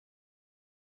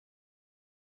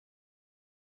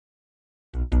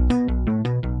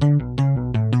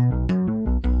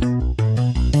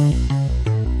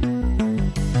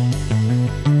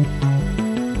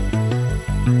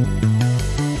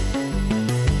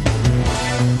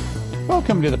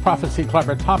Welcome to the Prophecy Club.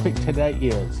 Our topic today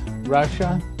is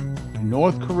Russia,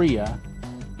 North Korea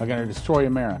are going to destroy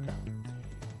America.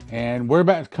 And we're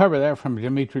about to cover that from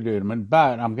Dimitri Duduman,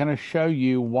 but I'm going to show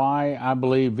you why I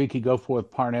believe Vicky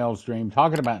Goforth Parnell's dream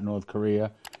talking about North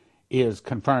Korea is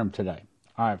confirmed today.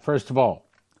 All right, first of all,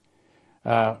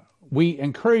 we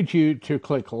encourage you to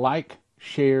click like,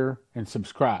 share, and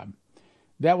subscribe.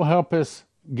 That will help us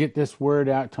get this word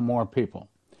out to more people.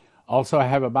 Also, I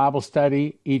have a Bible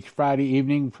study each Friday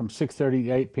evening from 6:30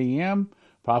 to 8 p.m.,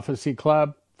 Prophecy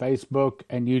Club, Facebook,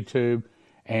 and YouTube,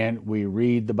 and we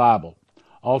read the Bible.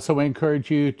 Also, we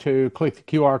encourage you to click the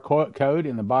QR code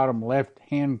in the bottom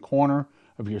left-hand corner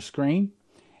of your screen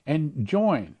and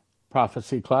join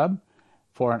Prophecy Club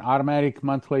for an automatic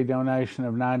monthly donation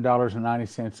of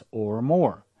 $9.90 or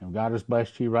more. If God has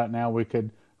blessed you right now, we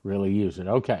could really use it.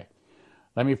 Okay.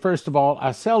 Let me, first of all,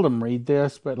 I seldom read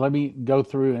this, but let me go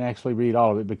through and actually read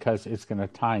all of it because it's going to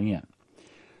tie in.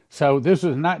 So this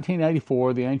was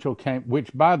 1984. The angel came,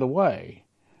 which, by the way,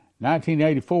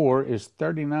 1984 is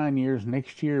 39 years.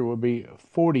 Next year will be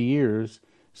 40 years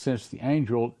since the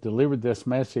angel delivered this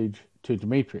message to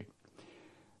Dimitri.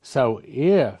 So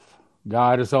if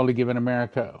God has only given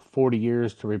America 40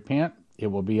 years to repent, it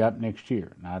will be up next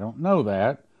year. Now, I don't know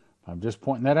that. I'm just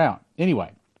pointing that out.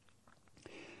 Anyway.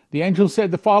 The angel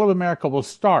said the fall of America will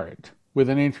start with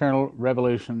an internal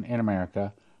revolution in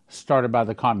America started by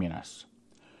the communists.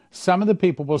 Some of the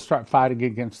people will start fighting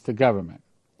against the government.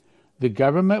 The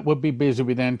government will be busy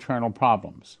with internal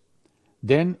problems.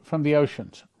 Then from the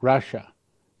oceans, Russia,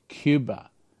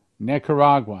 Cuba,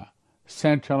 Nicaragua,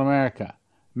 Central America,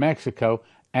 Mexico,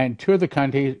 and two of the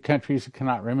countries I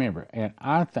cannot remember. And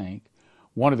I think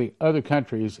one of the other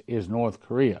countries is North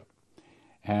Korea.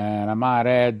 And I might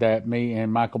add that me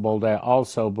and Michael Bolda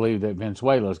also believe that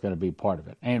Venezuela is going to be part of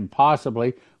it. And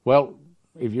possibly, well,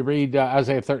 if you read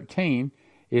Isaiah 13,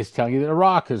 it's telling you that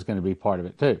Iraq is going to be part of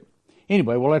it too.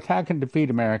 Anyway, we'll attack and defeat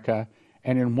America,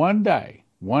 and in one day,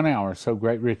 1 hour, so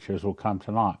great riches will come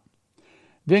to naught.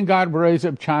 Then God will raise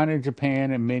up China,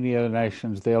 Japan, and many other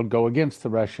nations. They'll go against the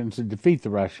Russians and defeat the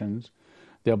Russians.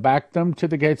 They'll back them to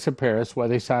the gates of Paris where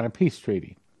they sign a peace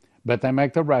treaty. But they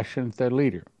make the Russians their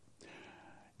leader.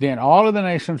 Then all of the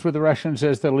nations with the Russians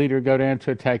as their leader go down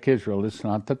to attack Israel. It's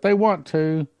not that they want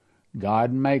to.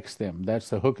 God makes them.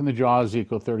 That's the hook in the jaw,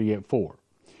 Ezekiel 38:4.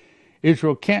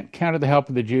 Israel can't counter the help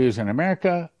of the Jews in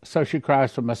America, so she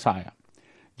cries for Messiah.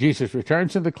 Jesus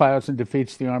returns in the clouds and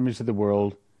defeats the armies of the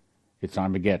world. It's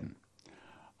Armageddon.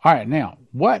 All right, now,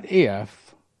 what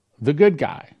if the good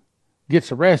guy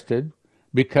gets arrested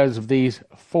because of these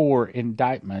 4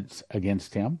 indictments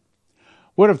against him?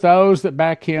 What if those that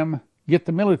back him get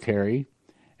the military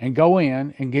and go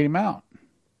in and get him out?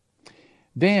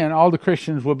 Then all the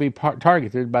Christians will be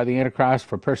targeted by the Antichrist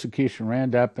for persecution,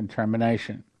 roundup, and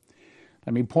termination.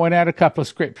 Let me point out a couple of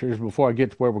scriptures before I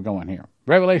get to where we're going here.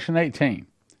 Revelation 18.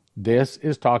 This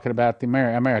is talking about the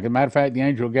America. Matter of fact, the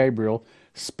angel Gabriel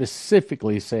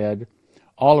specifically said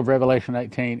all of Revelation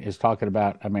 18 is talking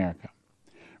about America.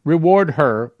 Reward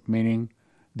her, meaning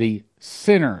the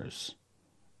sinners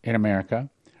in America.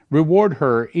 Reward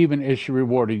her even as she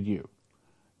rewarded you.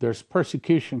 There's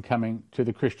persecution coming to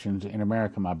the Christians in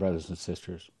America, my brothers and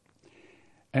sisters.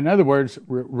 In other words,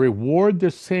 reward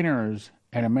the sinners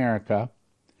in America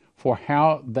for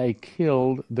how they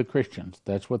killed the Christians.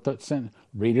 That's what that sentence.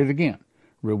 Read it again.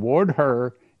 Reward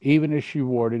her even as she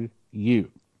rewarded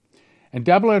you. And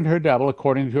double unto her double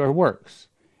according to her works.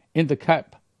 In the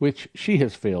cup which she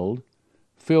has filled,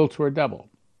 fill to her double.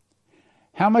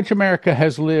 How much America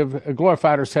has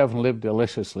glorified herself and lived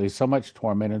deliciously, so much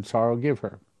torment and sorrow give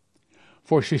her.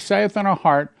 For she saith in her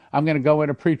heart, I'm going to go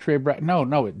into pre-trib.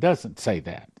 No, it doesn't say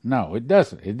that. No, it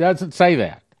doesn't. It doesn't say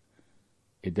that.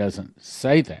 It doesn't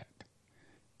say that.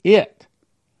 It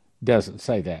doesn't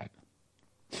say that.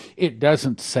 It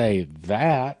doesn't say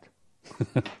that.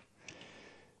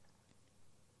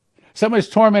 So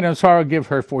much torment and sorrow give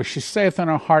her, for she saith in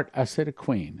her heart, I sit a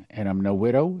queen, and am no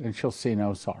widow, and shall see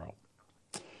no sorrow.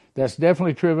 That's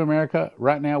definitely true of America.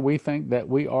 Right now, we think that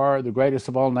we are the greatest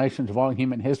of all nations of all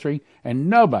human history, and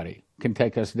nobody can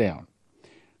take us down.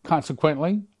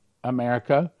 Consequently,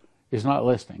 America is not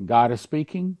listening. God is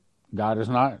speaking. God is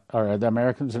not, or the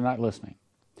Americans are not listening.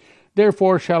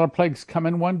 Therefore shall her plagues come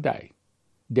in one day,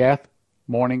 death,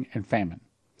 mourning, and famine.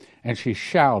 And she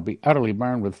shall be utterly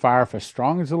burned with fire, for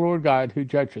strong is the Lord God who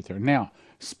judgeth her. Now,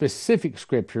 specific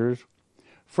scriptures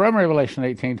from Revelation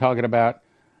 18 talking about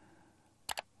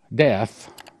death,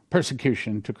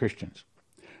 persecution to Christians.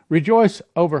 Rejoice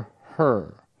over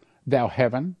her, thou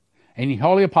heaven, and ye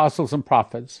holy apostles and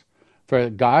prophets, for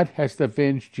God has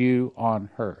avenged you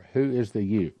on her. Who is the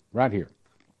you? Right here.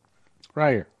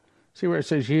 Right here. See where it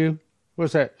says you?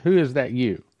 What's that? Who is that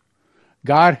you?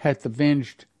 God hath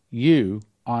avenged you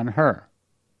on her.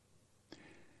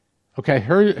 Okay,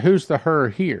 who's the her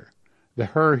here? The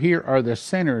her here are the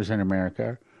sinners in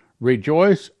America.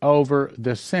 Rejoice over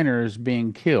the sinners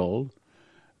being killed,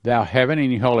 thou heaven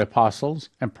and ye holy apostles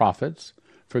and prophets,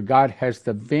 for God has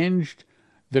avenged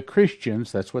the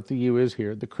Christians, that's what the you is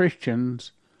here, the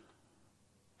Christians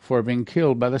for being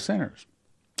killed by the sinners.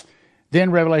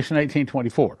 Then Revelation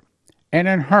 18:24, and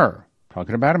in her,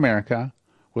 talking about America,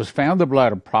 was found the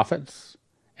blood of prophets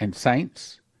and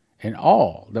saints and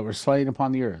all that were slain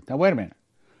upon the earth. Now wait a minute.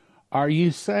 Are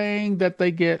you saying that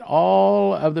they get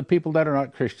all of the people that are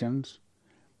not Christians?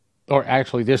 Or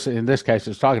actually, in this case,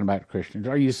 it's talking about Christians.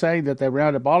 Are you saying that they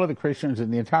round up all of the Christians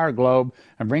in the entire globe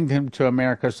and bring them to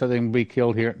America so they can be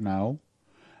killed here? No.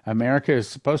 America is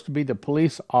supposed to be the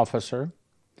police officer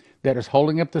that is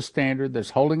holding up the standard,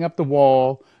 that's holding up the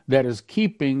wall, that is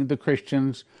keeping the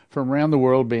Christians from around the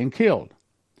world being killed.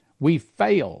 We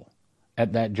fail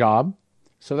at that job,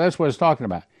 so that's what it's talking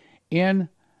about. In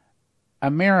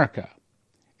America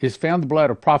is found the blood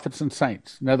of prophets and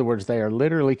saints. In other words, they are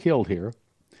literally killed here.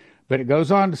 But it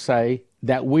goes on to say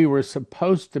that we were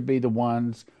supposed to be the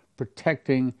ones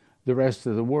protecting the rest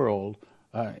of the world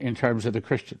in terms of the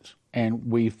Christians.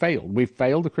 And we failed. We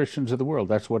failed the Christians of the world.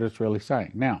 That's what it's really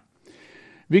saying. Now,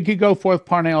 Vicky Goforth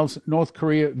Parnell's North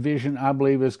Korea vision, I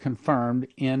believe, is confirmed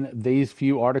in these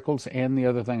few articles and the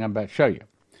other thing I'm about to show you.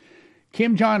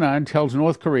 Kim Jong Un tells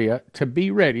North Korea to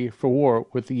be ready for war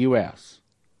with the U.S.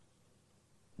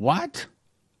 What?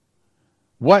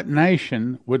 What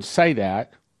nation would say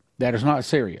that is not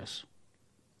serious?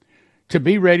 To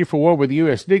be ready for war with the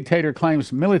U.S. dictator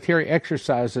claims military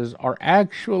exercises are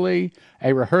actually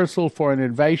a rehearsal for an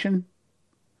invasion.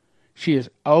 She is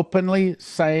openly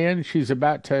saying she's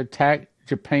about to attack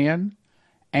Japan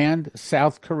and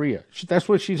South Korea. That's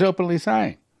what she's openly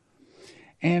saying.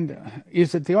 And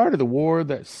is it the art of the war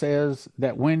that says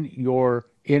that when your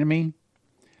enemy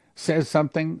says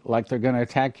something like they're going to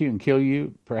attack you and kill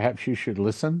you, perhaps you should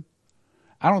listen?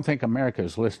 I don't think America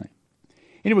is listening.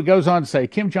 Anyway, it goes on to say,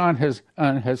 Kim Jong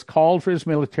Un has called for his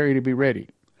military to be ready,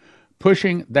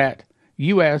 pushing that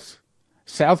U.S.,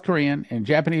 South Korean, and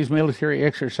Japanese military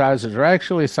exercises are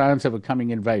actually signs of a coming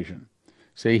invasion.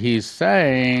 See, he's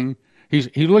saying,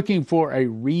 he's looking for a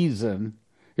reason.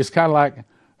 It's kind of like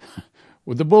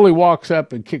when the bully walks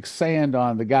up and kicks sand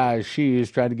on the guy's shoes,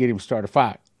 trying to get him to start a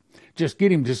fight. Just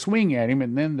get him to swing at him,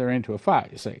 and then they're into a fight,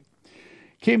 you see.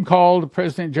 Kim called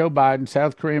President Joe Biden,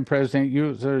 South Korean President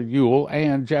Yoon,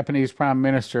 and Japanese Prime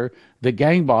Minister the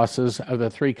gang bosses of the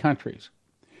three countries.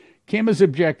 Kim is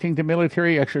objecting to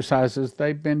military exercises.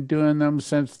 They've been doing them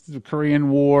since the Korean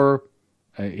War.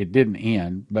 It didn't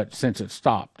end, but since it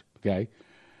stopped. Okay,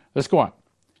 let's go on.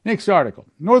 Next article.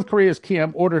 North Korea's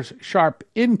Kim orders sharp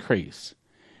increase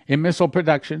in missile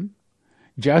production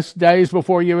just days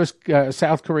before U.S.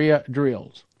 South Korea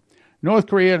drills. North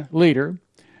Korean leader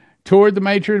toured the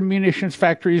major munitions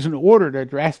factories and ordered a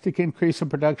drastic increase in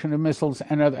production of missiles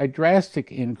and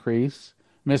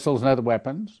missiles and other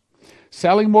weapons,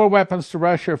 selling more weapons to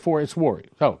Russia for its war.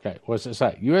 Okay, what's it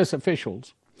say? U.S.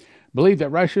 officials believe that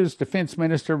Russia's defense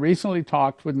minister recently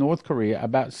talked with North Korea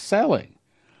about selling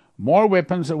more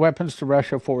weapons to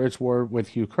Russia for its war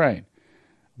with Ukraine.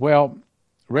 Well,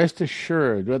 rest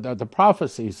assured, the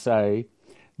prophecies say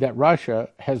that Russia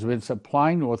has been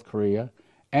supplying North Korea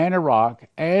and Iraq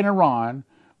and Iran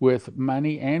with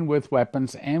money and with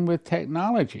weapons and with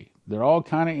technology. They're all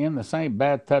kind of in the same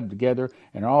bathtub together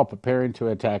and are all preparing to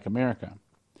attack America.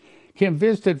 Kim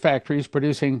visited factories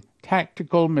producing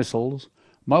tactical missiles,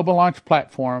 mobile launch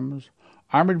platforms,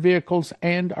 armored vehicles,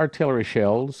 and artillery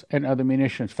shells, and other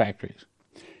munitions factories.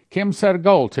 Kim set a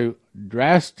goal to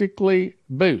drastically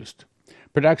boost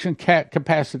production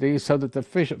capacity so that the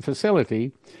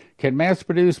facility can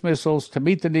mass-produce missiles to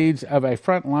meet the needs of a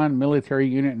frontline military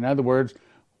unit. In other words,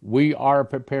 we are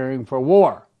preparing for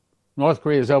war. North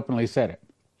Korea has openly said it.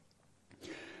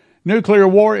 Nuclear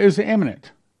war is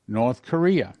imminent. North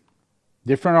Korea.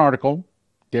 Different article,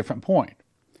 different point.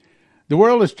 The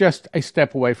world is just a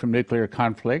step away from nuclear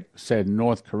conflict, said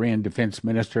North Korean Defense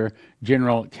Minister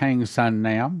General Kang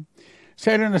Sun-nam,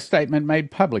 said in a statement made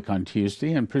public on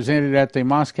Tuesday and presented at the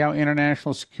Moscow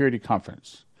International Security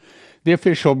Conference. The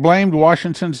official blamed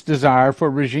Washington's desire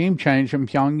for regime change in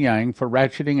Pyongyang for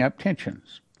ratcheting up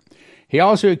tensions. He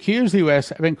also accused the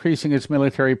U.S. of increasing its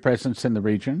military presence in the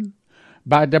region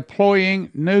by deploying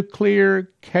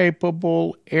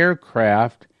nuclear-capable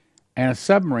aircraft and a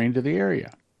submarine to the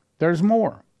area. There's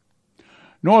more.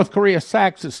 North Korea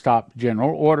sacks its top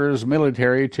general, orders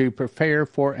military to prepare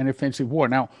for an offensive war.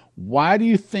 Now, why do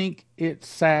you think it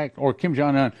sacked, or Kim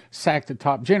Jong Un sacked the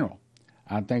top general?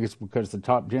 I think it's because the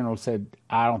top general said,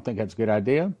 I don't think that's a good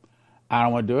idea. I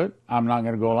don't want to do it. I'm not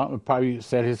going to go along. Probably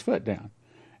set his foot down.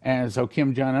 And so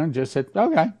Kim Jong Un just said,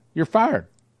 okay, you're fired.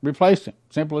 Replace him.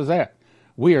 Simple as that.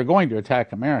 We are going to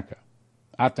attack America.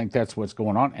 I think that's what's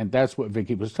going on, and that's what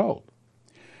Vicky was told.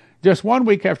 Just 1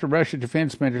 week after Russian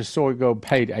Defense Minister Shoigu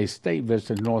paid a state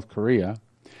visit to North Korea,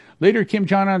 leader Kim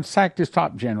Jong-un sacked his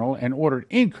top general and ordered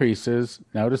increases,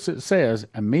 notice it says,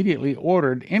 immediately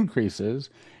ordered increases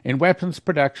in weapons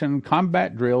production,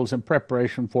 combat drills, and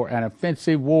preparation for an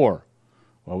offensive war.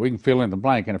 Well, we can fill in the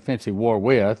blank, an offensive war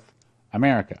with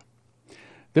America.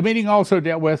 The meeting also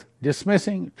dealt with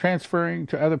dismissing, transferring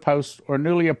to other posts, or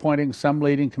newly appointing some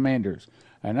leading commanders.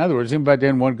 In other words, anybody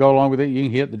didn't want to go along with it, you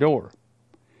can hit the door.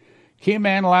 Kim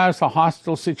analyzed the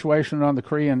hostile situation on the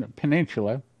Korean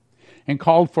Peninsula and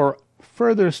called for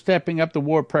further stepping up the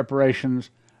war preparations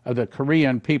of the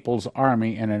Korean People's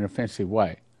Army in an offensive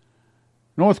way.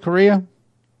 North Korea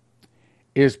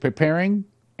is preparing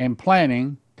and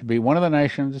planning to be one of the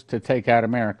nations to take out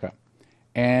America.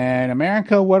 And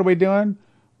America, what are we doing?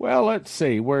 Well, let's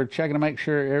see. We're checking to make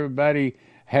sure everybody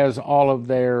has all of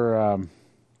their,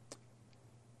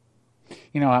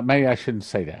 maybe I shouldn't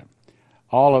say that.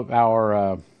 All of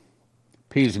our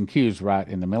P's and Q's right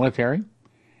in the military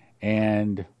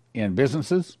and in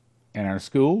businesses and our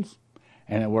schools,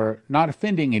 and that we're not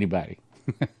offending anybody.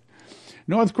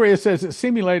 North Korea says it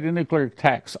simulated nuclear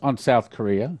attacks on South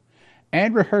Korea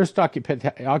and rehearsed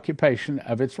occupation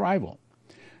of its rival.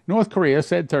 North Korea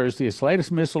said Thursday its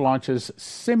latest missile launches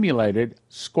simulated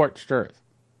scorched earth.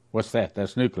 What's that?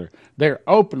 That's nuclear. They're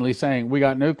openly saying, we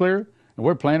got nuclear, and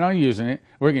we're planning on using it.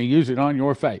 We're going to use it on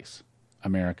your face,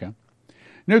 America.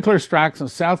 Nuclear strikes on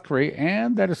South Korea,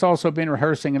 and that it's also been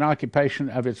rehearsing an occupation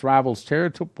of its rival's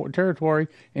territory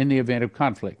in the event of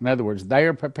conflict. In other words, they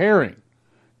are preparing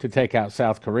to take out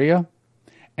South Korea,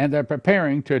 and they're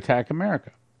preparing to attack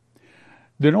America.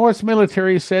 The North's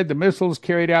military said the missiles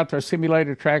carried out their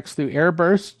simulated tracks through air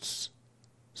bursts,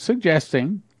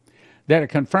 suggesting that it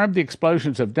confirmed the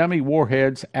explosions of dummy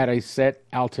warheads at a set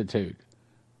altitude.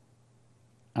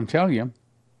 I'm telling you,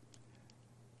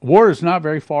 war is not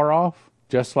very far off,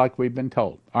 just like we've been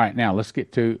told. All right, now let's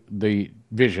get to the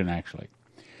vision, actually.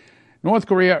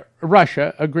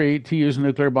 Russia agreed to use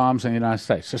nuclear bombs in the United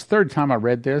States. It's the third time I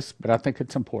read this, but I think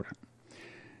it's important.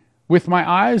 With my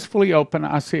eyes fully open,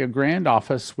 I see a grand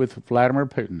office with Vladimir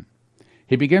Putin.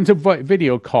 He begins a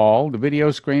video call. The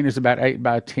video screen is about 8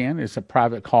 by 10. It's a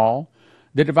private call.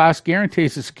 The device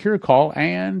guarantees a secure call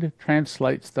and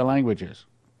translates the languages.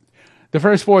 The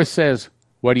first voice says,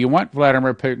 "What do you want,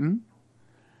 Vladimir Putin?"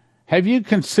 "Have you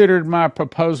considered my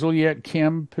proposal yet,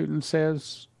 Kim?" Putin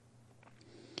says.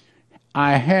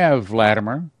 "I have,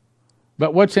 Vladimir,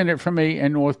 but what's in it for me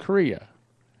and North Korea?"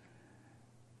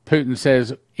 Putin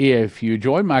says, "If you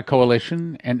join my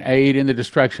coalition and aid in the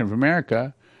destruction of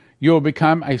America, you will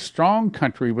become a strong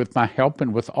country with my help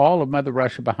and with all of Mother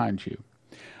Russia behind you.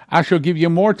 I shall give you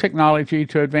more technology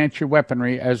to advance your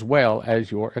weaponry as well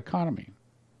as your economy."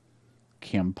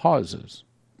 Kim pauses.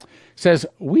 Says,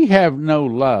 "We have no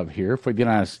love here for the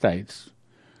United States.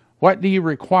 What do you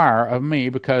require of me?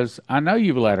 Because I know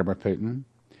you, Vladimir Putin.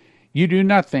 You do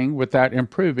nothing without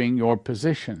improving your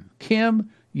position.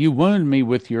 Kim, you wound me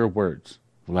with your words.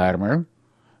 Vladimir,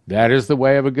 that is the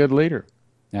way of a good leader.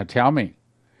 Now tell me,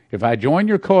 if I join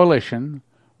your coalition,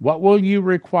 what will you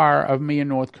require of me in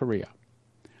North Korea?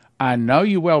 I know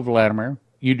you well, Vladimir.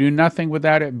 You do nothing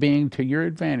without it being to your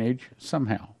advantage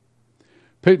somehow."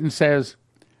 Putin says,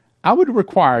 "I would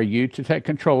require you to take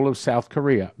control of South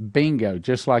Korea." Bingo,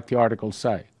 just like the articles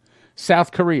say.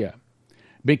 South Korea.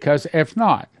 Because if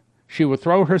not, she will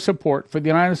throw her support for the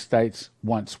United States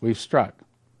once we've struck.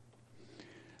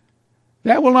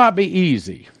 "That will not be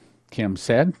easy," Kim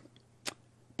said.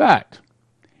 "But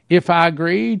if I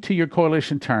agree to your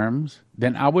coalition terms,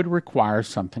 then I would require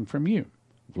something from you."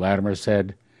 Vladimir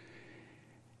said,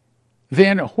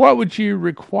 "Then what would you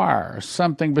require?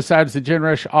 Something besides the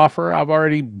generous offer I've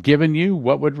already given you?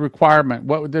 What would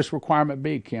this requirement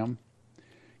be, Kim?"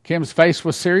 Kim's face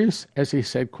was serious as he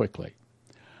said quickly,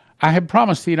 "I have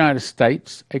promised the United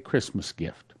States a Christmas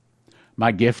gift.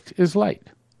 My gift is late.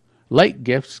 Late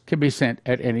gifts can be sent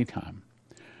at any time.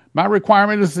 My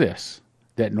requirement is this,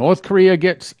 that North Korea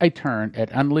gets a turn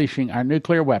at unleashing our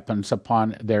nuclear weapons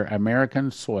upon their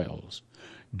American soils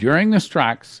during the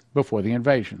strikes before the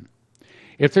invasion.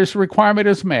 If this requirement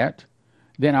is met,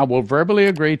 then I will verbally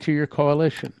agree to your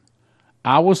coalition.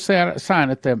 I will sign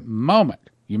it the moment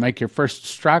You make your first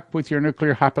strike with your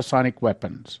nuclear hypersonic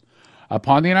weapons.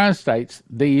 Upon the United States,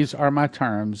 these are my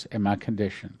terms and my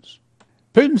conditions.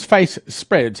 Putin's face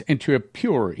spreads into a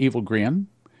pure evil grin.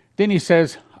 Then he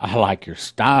says, I like your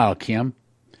style, Kim.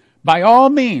 By all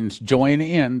means, join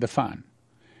in the fun.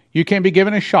 You can be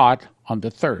given a shot on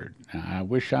the 3rd. Now, I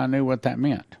wish I knew what that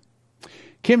meant.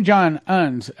 Kim Jong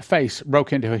Un's face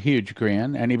broke into a huge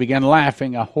grin, and he began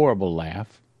laughing a horrible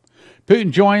laugh.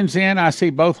 Putin joins in. I see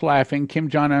both laughing. Kim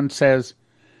Jong Un says,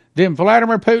 then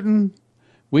Vladimir Putin,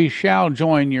 we shall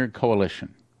join your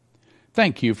coalition.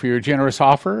 Thank you for your generous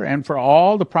offer and for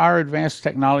all the prior advanced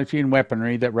technology and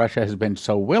weaponry that Russia has been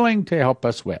so willing to help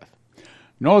us with.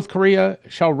 North Korea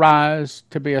shall rise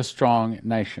to be a strong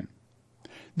nation.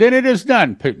 Then it is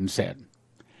done, Putin said.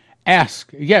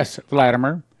 Ask, yes,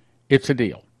 Vladimir, it's a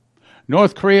deal.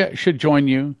 North Korea should join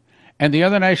you, and the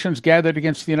other nations gathered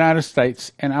against the United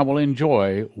States, and I will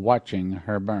enjoy watching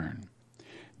her burn.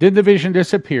 Then the vision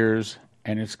disappears,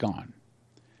 and it's gone.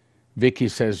 Vicky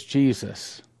says,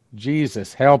 Jesus,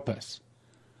 help us.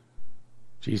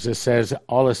 Jesus says,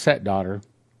 all is set, daughter.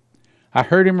 I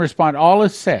heard him respond, all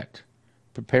is set.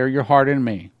 Prepare your heart in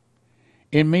me.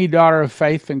 In me, daughter of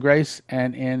faith and grace,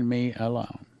 and in me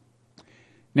alone.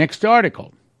 Next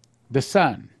article, The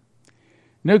Sun.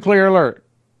 Nuclear alert.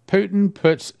 Putin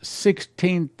puts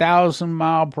 16,000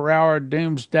 mile per hour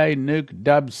doomsday nuke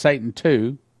dubbed Satan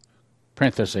II,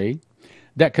 parenthesis,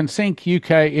 that can sink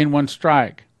UK in one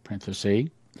strike, parenthesis,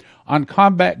 on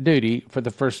combat duty for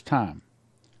the first time.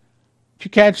 Did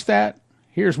you catch that?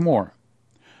 Here's more.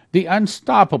 The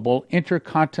unstoppable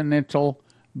intercontinental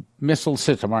missile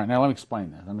system. All right, now let me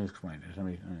explain this.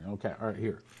 Okay, all right,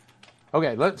 here.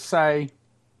 Okay, let's say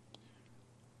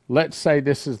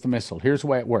this is the missile. Here's the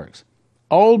way it works.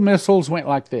 Old missiles went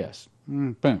like this.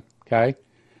 Boom, okay?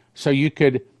 So you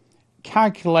could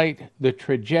calculate the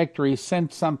trajectory,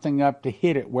 send something up to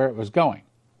hit it where it was going.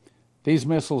 These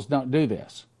missiles don't do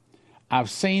this. I've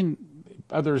seen,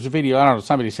 there's a video, I don't know,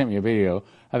 somebody sent me a video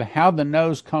of how the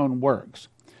nose cone works.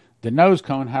 The nose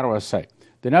cone, how do I say?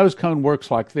 The nose cone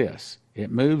works like this. It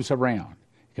moves around.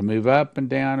 It can move up and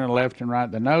down and left and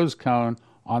right. The nose cone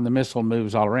on the missile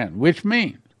moves all around, which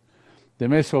means the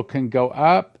missile can go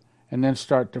up and then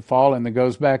start to fall, and then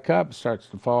goes back up, starts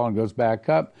to fall and goes back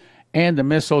up. And the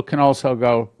missile can also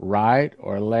go right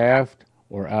or left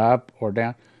or up or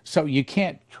down. So you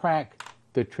can't track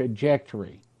the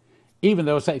trajectory. Even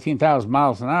though it's 18,000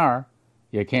 miles an hour,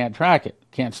 you can't track it,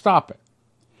 can't stop it.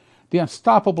 The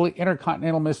unstoppable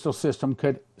intercontinental missile system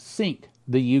could sink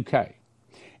the UK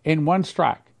in one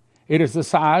strike. It is the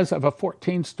size of a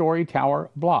 14-story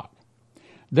tower block.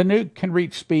 The nuke can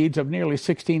reach speeds of nearly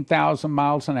 16,000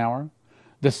 miles an hour.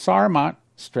 The Sarmat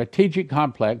strategic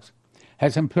complex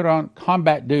has been put on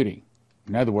combat duty.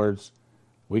 In other words,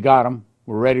 we got them,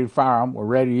 we're ready to fire them, we're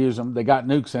ready to use them, they got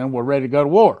nukes in them, we're ready to go to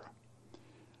war.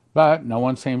 But no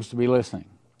one seems to be listening.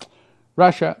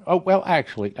 Russia,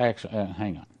 actually,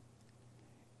 hang on.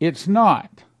 It's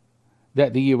not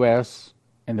that the U.S.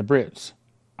 and the Brits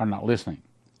are not listening.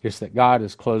 It's that God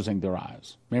is closing their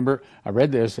eyes. Remember, I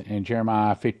read this in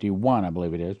Jeremiah 51, I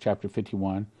believe it is, chapter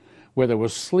 51, where there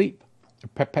was sleep,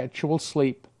 perpetual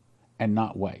sleep, and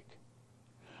not wake.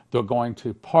 They're going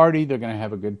to party, they're going to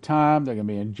have a good time, they're going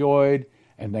to be enjoyed,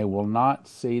 and they will not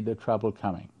see the trouble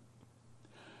coming.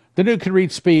 The nuke can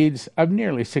reach speeds of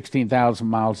nearly 16,000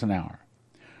 miles an hour.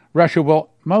 Russia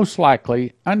will most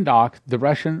likely undock the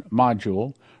Russian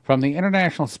module from the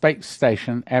International Space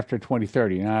Station after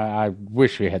 2030. Now, I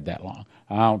wish we had that long.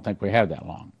 I don't think we have that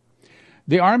long.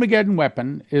 The Armageddon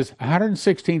weapon is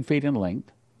 116 feet in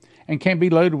length and can be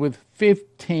loaded with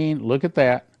 15, look at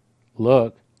that,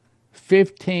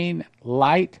 15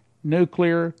 light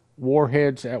nuclear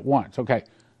warheads at once. Okay,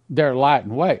 they're light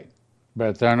in weight,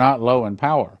 but they're not low in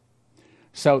power.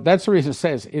 So that's the reason it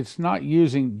says it's not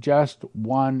using just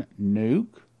one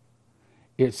nuke.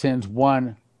 It sends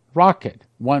one rocket,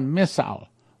 one missile,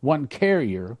 one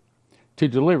carrier to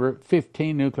deliver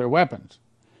 15 nuclear weapons.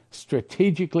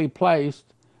 Strategically placed,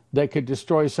 they could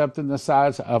destroy something the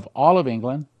size of all of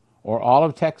England or all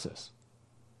of Texas.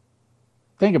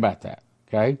 Think about that,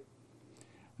 okay?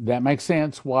 That makes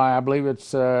sense why I believe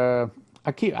it's...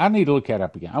 I need to look that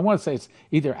up again. I want to say it's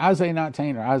either Isaiah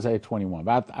 19 or Isaiah 21,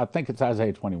 but I think it's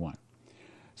Isaiah 21. It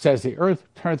says, the earth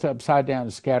turneth upside down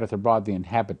and scattereth abroad the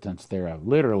inhabitants thereof.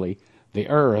 Literally, the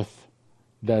earth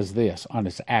does this on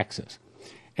its axis.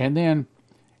 And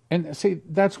see,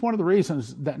 that's one of the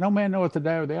reasons that no man knoweth the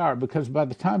day or the hour, because by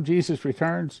the time Jesus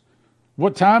returns,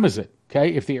 what time is it? Okay,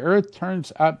 if the earth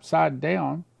turns upside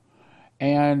down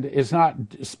and is not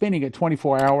spinning at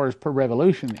 24 hours per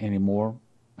revolution anymore,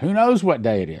 who knows what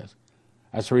day it is?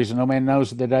 That's the reason no man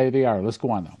knows the day or the hour. Let's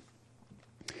go on,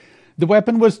 though. The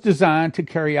weapon was designed to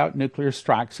carry out nuclear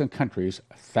strikes in countries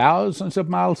thousands of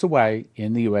miles away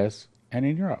in the U.S. and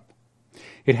in Europe.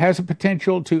 It has a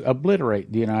potential to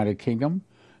obliterate the United Kingdom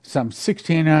some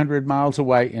 1,600 miles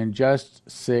away in just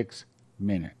 6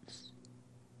 minutes.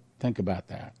 Think about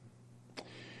that.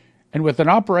 And with an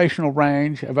operational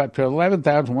range of up to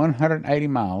 11,180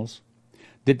 miles,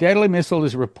 the deadly missile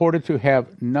is reported to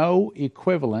have no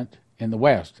equivalent in the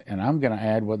West. And I'm going to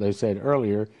add what they said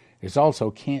earlier, it also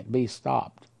can't be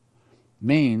stopped.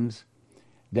 Means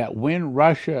that when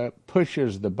Russia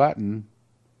pushes the button,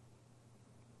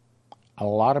 a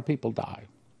lot of people die.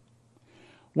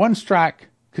 One strike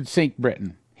could sink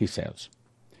Britain, he says.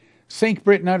 Sink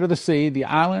Britain under the sea. The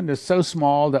island is so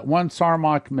small that one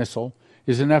Sarmat missile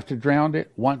is enough to drown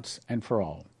it once and for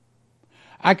all.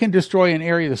 I can destroy an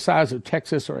area the size of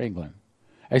Texas or England.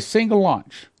 A single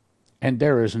launch, and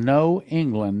there is no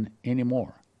England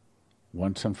anymore,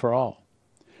 once and for all.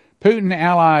 Putin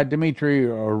ally Dmitry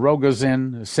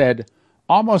Rogozin said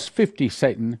almost 50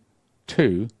 Satan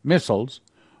II missiles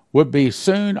would be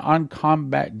soon on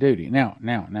combat duty. Now,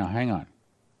 hang on.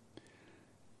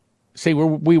 See,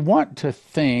 we want to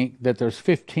think that there's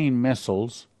 15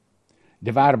 missiles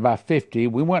divided by 50.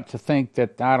 We want to think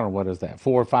that, I don't know, what is that,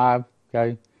 4 or 5?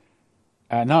 Okay?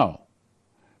 No,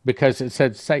 because it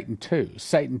said Satan II.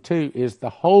 Satan II is the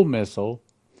whole missile.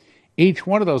 Each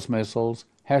one of those missiles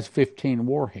has 15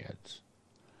 warheads.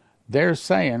 They're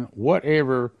saying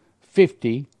whatever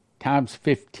 50 times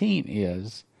 15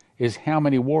 is how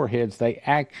many warheads they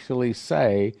actually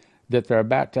say that they're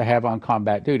about to have on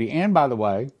combat duty. And by the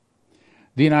way,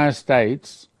 the United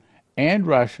States and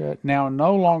Russia now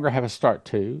no longer have a start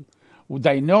to.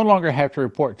 They no longer have to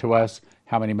report to us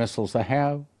how many missiles they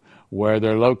have, where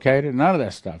they're located, none of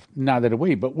that stuff. Neither do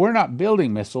we. But we're not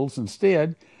building missiles.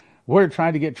 Instead, we're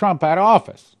trying to get Trump out of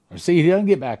office, or see he doesn't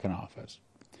get back in office.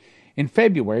 In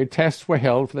February, tests were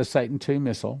held for the Satan II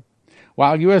missile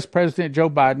while U.S. President Joe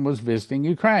Biden was visiting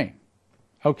Ukraine.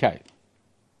 Okay.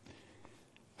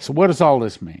 So what does all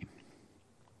this mean?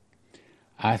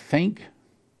 I think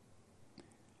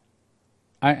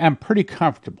I'm pretty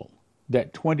comfortable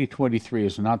that 2023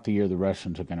 is not the year the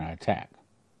Russians are going to attack.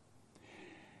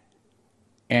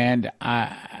 And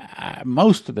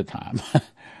most of the time,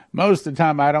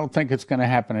 I don't think it's going to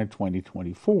happen in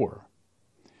 2024.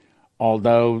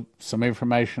 Although some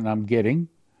information I'm getting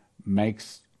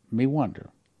makes me wonder.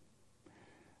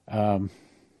 I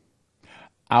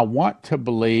want to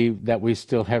believe that we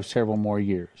still have several more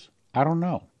years. I don't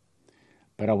know.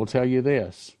 But I will tell you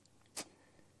this.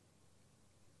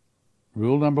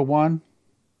 Rule number 1,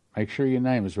 make sure your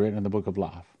name is written in the book of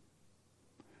life.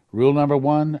 Rule number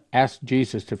 1, ask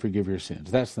Jesus to forgive your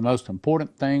sins. That's the most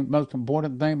important thing. Number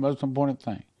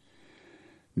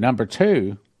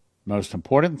 2, most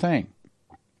important thing.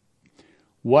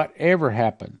 Whatever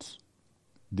happens,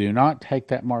 do not take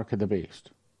that mark of the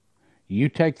beast. You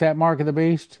take that mark of the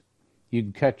beast, you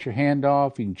can cut your hand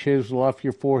off, you can chisel off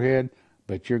your forehead,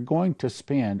 but you're going to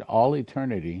spend all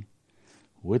eternity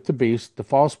with the beast, the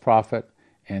false prophet,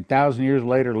 and 1,000 years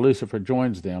later Lucifer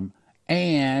joins them,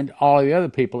 and all the other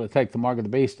people that take the mark of the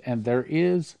beast, and there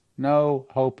is no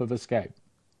hope of escape.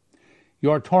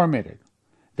 You're tormented.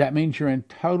 That means you're in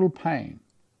total pain.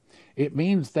 It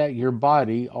means that your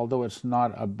body, although it's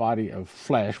not a body of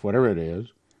flesh, whatever it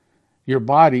is, your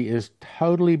body is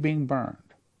totally being burned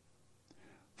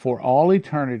for all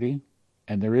eternity,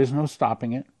 and there is no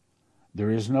stopping it. There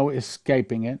is no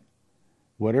escaping it.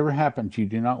 Whatever happens, you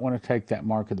do not want to take that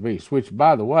mark of the beast, which,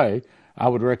 by the way, I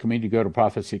would recommend you go to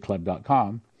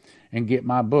prophecyclub.com and get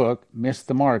my book, Miss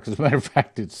the Mark. As a matter of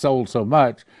fact, it's sold so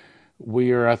much,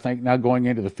 we are, I think, now going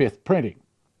into the 5th printing.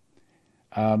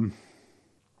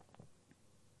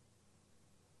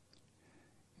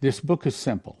 This book is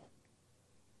simple.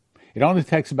 It only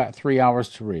takes about 3 hours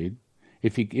to read.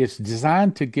 It's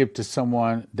designed to give to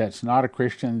someone that's not a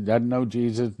Christian, doesn't know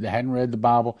Jesus, that hadn't read the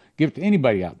Bible. Give it to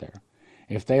anybody out there.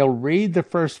 If they'll read the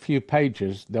first few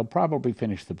pages, they'll probably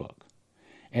finish the book.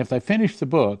 And if they finish the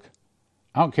book,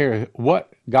 I don't care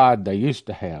what God they used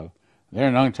to have, they're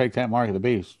not going to take that mark of the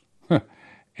beast.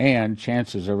 And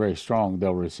chances are very strong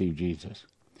they'll receive Jesus.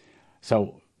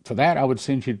 So for that, I would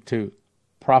send you to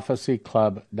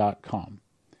prophecyclub.com.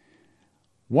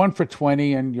 1 for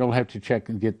 $20, and you'll have to check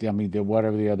and get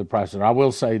whatever the other prices are. I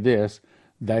will say this,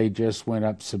 they just went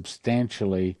up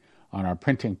substantially on our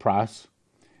printing price.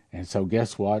 And so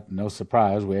guess what? No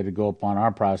surprise, we had to go up on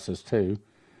our prices too.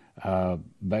 But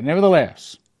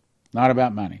nevertheless, not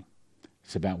about money.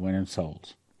 It's about winning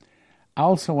souls. I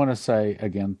also want to say,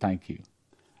 again, thank you.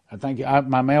 Thank you.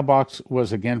 My mailbox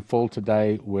was again full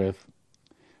today with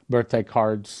birthday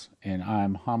cards, and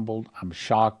I'm humbled, I'm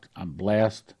shocked, I'm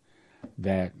blessed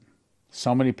that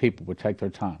so many people would take their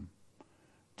time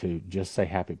to just say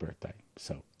happy birthday.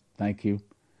 So thank you,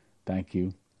 thank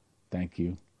you, thank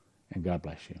you, and God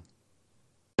bless you.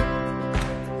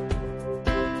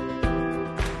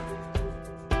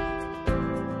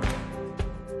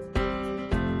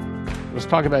 Let's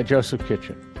talk about Joseph's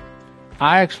Kitchen.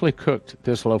 I actually cooked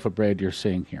this loaf of bread you're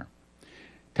seeing here.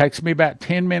 Takes me about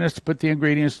 10 minutes to put the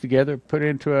ingredients together, put it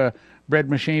into a bread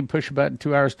machine, push a button,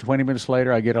 2 hours, 20 minutes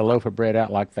later, I get a loaf of bread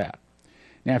out like that.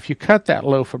 Now, if you cut that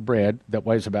loaf of bread that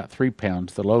weighs about 3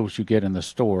 pounds, the loaves you get in the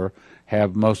store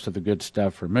have most of the good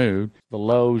stuff removed. The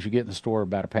loaves you get in the store are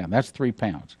about 1 pound. That's 3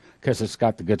 pounds because it's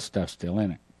got the good stuff still in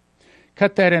it.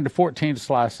 Cut that into 14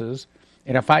 slices,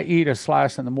 and if I eat a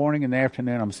slice in the morning and the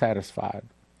afternoon, I'm satisfied.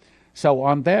 So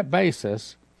on that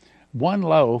basis, one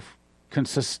loaf can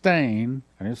sustain,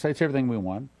 I didn't say it's everything we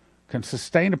want, can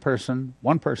sustain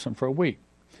one person for a week.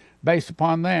 Based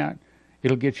upon that,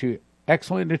 it'll get you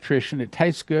excellent nutrition. It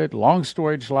tastes good, long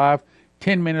storage life,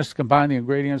 10 minutes to combine the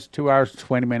ingredients, 2 hours,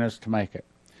 20 minutes to make it.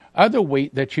 Other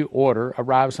wheat that you order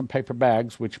arrives in paper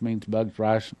bags, which means bugs,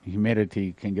 rice,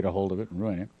 humidity can get a hold of it and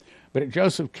ruin it. But at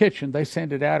Joseph's Kitchen, they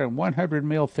send it out in 100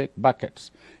 mil thick buckets.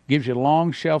 Gives you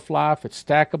long shelf life. It's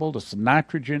stackable. It's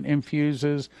nitrogen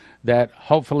infuses that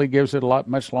hopefully gives it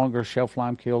much longer shelf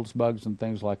life, kills bugs and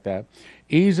things like that.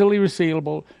 Easily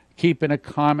resealable, keep in a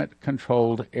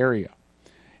climate-controlled area.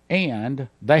 And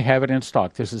they have it in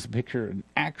stock. This is a picture, an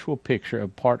actual picture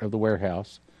of part of the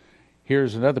warehouse.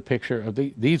 Here's another picture of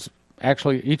these.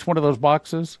 Actually, each one of those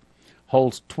boxes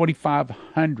holds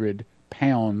 2,500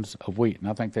 pounds of wheat, and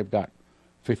I think they've got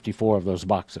 54 of those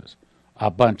boxes, a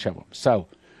bunch of them. So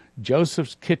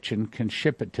Joseph's Kitchen can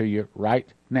ship it to you right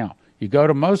now. You go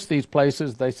to most of these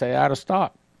places, they say out of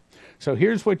stock. So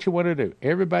here's what you want to do.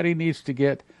 Everybody needs to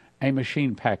get a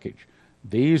machine package.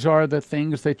 These are the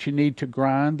things that you need to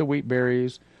grind the wheat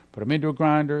berries. Put them into a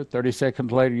grinder. 30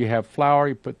 seconds later, you have flour.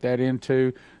 You put that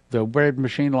into the bread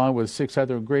machine along with 6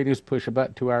 other ingredients. Push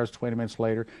about 2 hours, 20 minutes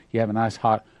later, you have a nice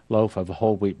hot loaf of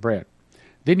whole wheat bread.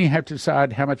 Then you have to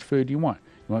decide how much food you want.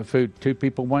 You want food 2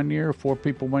 people 1 year, 4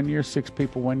 people 1 year, 6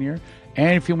 people 1 year.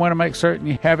 And if you want to make certain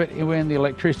you have it when the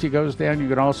electricity goes down, you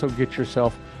can also get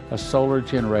yourself a solar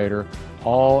generator,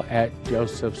 all at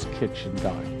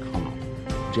josephskitchen.com.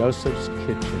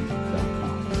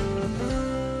 josephskitchen.com.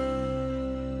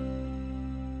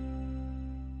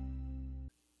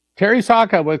 Terry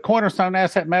Saka with Cornerstone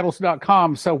Asset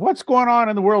Metals.com. So what's going on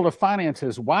in the world of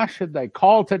finances? Why should they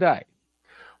call today?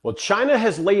 Well, China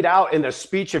has laid out in a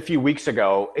speech a few weeks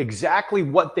ago exactly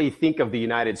what they think of the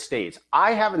United States.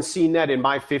 I haven't seen that in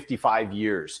my 55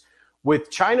 years.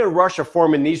 With China and Russia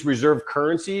forming these reserve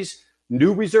currencies,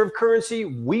 new reserve currency,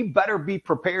 we better be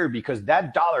prepared because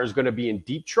that dollar is going to be in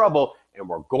deep trouble and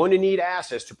we're going to need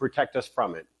assets to protect us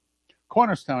from it.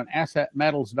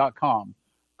 CornerstoneAssetMetals.com.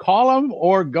 Call them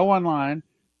or go online,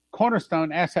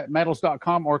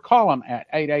 CornerstoneAssetMetals.com, or call them at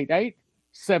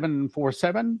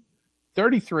 888-747-3309.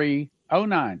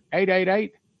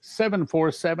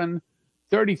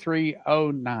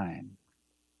 888-747-3309.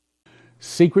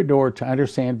 Secret door to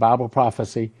understand Bible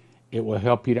prophecy. It will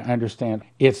help you to understand.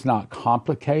 It's not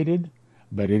complicated,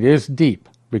 but it is deep,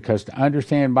 because to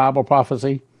understand Bible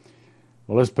prophecy,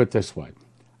 well, let's put it this way.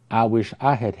 I wish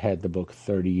I had had the book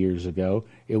 30 years ago.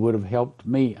 It would have helped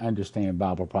me understand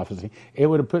Bible prophecy. It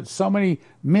would have put so many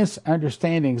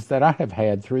misunderstandings that I have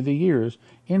had through the years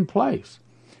in place.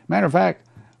 Matter of fact,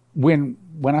 when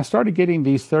I started getting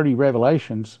these 30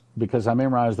 revelations, because I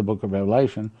memorized the book of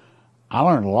Revelation, I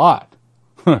learned a lot.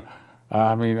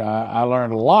 I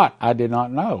learned a lot I did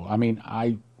not know.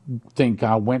 I think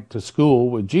I went to school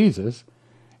with Jesus,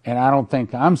 and I don't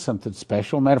think I'm something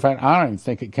special. Matter of fact, I don't even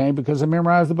think it came because I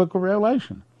memorized the book of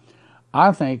Revelation.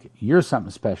 I think you're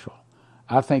something special.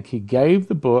 I think he gave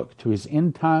the book to his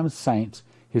end-time saints,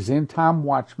 his end-time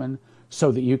watchmen,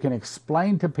 so that you can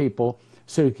explain to people,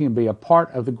 so you can be a part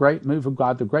of the great move of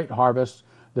God, the great harvest,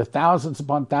 the thousands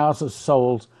upon thousands of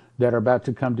souls that are about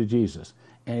to come to Jesus.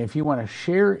 And if you want to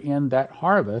share in that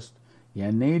harvest, you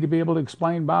need to be able to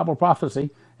explain Bible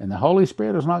prophecy, and the Holy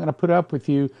Spirit is not going to put up with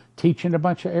you teaching a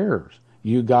bunch of errors.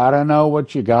 You got to know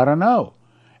what you got to know.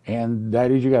 And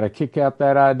that is, you got to kick out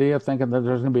that idea of thinking that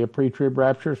there's going to be a pre-trib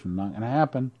rapture. It's not going to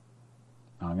happen.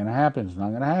 Not going to happen. It's not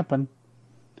going to happen.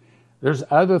 There's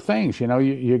other things,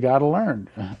 you got to learn.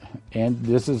 And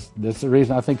this is the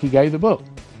reason I think he gave the book.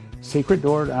 Secret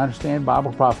Door to Understand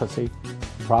Bible Prophecy,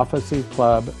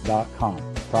 prophecyclub.com.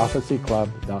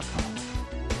 prophecyclub.com.